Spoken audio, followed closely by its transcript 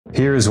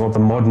Here is what the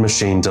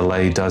ModMachine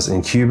delay does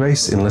in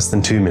Cubase in less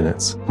than 2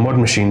 minutes.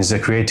 ModMachine is a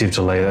creative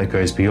delay that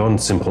goes beyond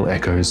simple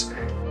echoes.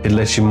 It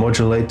lets you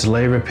modulate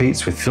delay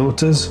repeats with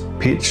filters,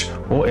 pitch,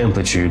 or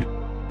amplitude.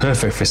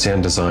 Perfect for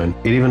sound design.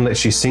 It even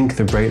lets you sync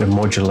the rate of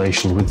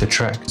modulation with the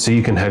track, so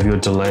you can have your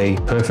delay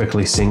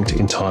perfectly synced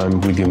in time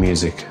with your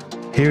music.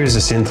 Here is a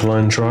synth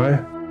line try,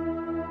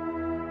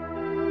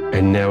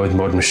 and now with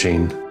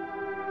ModMachine.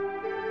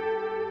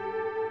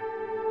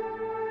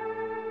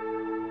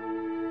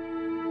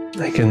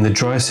 Again, the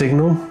dry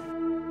signal,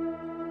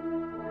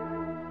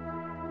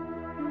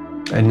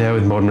 and now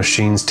with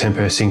ModMachine's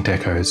tempo synced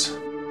echoes.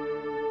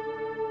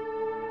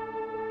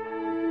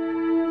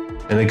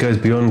 And it goes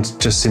beyond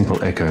just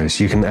simple echoes.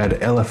 You can add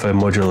LFO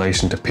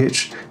modulation to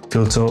pitch,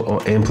 filter,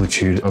 or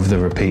amplitude of the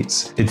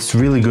repeats. It's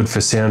really good for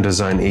sound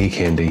design ear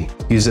candy.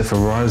 Use it for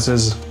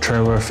risers,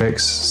 trailer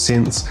effects,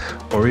 synths,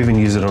 or even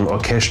use it on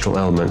orchestral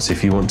elements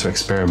if you want to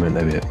experiment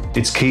a bit.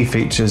 Its key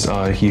features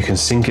are you can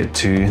sync it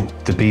to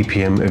the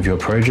BPM of your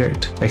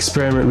project,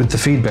 experiment with the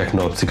feedback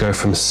knob to go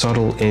from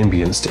subtle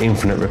ambience to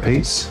infinite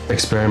repeats,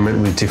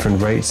 experiment with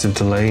different rates of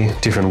delay,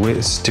 different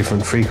widths,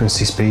 different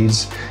frequency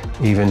speeds,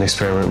 even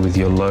experiment with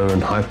your low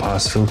and high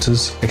pass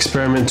filters.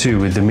 Experiment too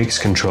with the mix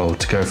control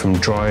to go from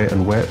dry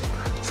and wet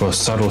for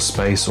subtle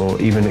space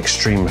or even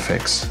extreme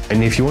effects.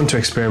 And if you want to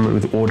experiment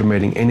with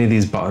automating any of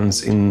these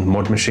buttons in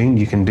ModMachine,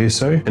 you can do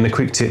so. And a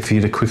quick tip for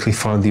you to quickly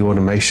find the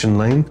automation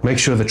lane, make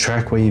sure the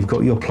track where you've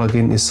got your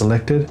plugin is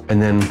selected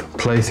and then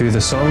play through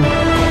the song.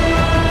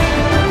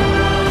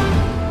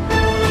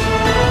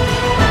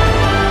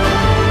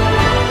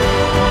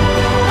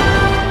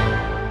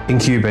 In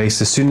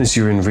Cubase, as soon as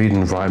you're in read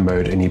and write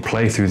mode and you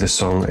play through the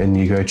song and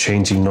you go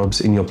changing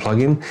knobs in your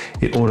plugin,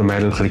 it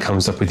automatically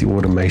comes up with the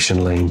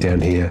automation lane down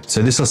here.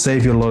 So this will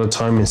save you a lot of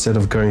time instead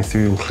of going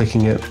through and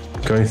clicking it,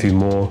 going through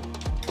more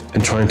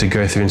and trying to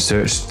go through and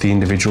search the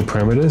individual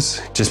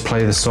parameters. Just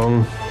play the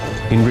song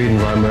in read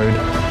and write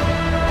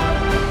mode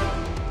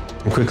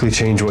and quickly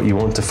change what you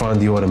want to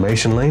find the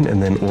automation lane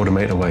and then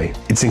automate away.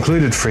 It's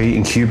included free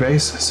in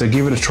Cubase, so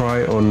give it a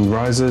try on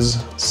risers,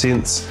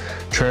 synths,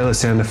 trailer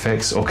sound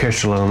effects,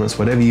 orchestral elements,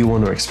 whatever you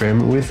want to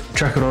experiment with.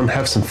 Track it on,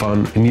 have some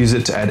fun, and use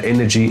it to add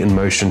energy and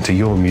motion to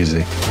your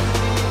music.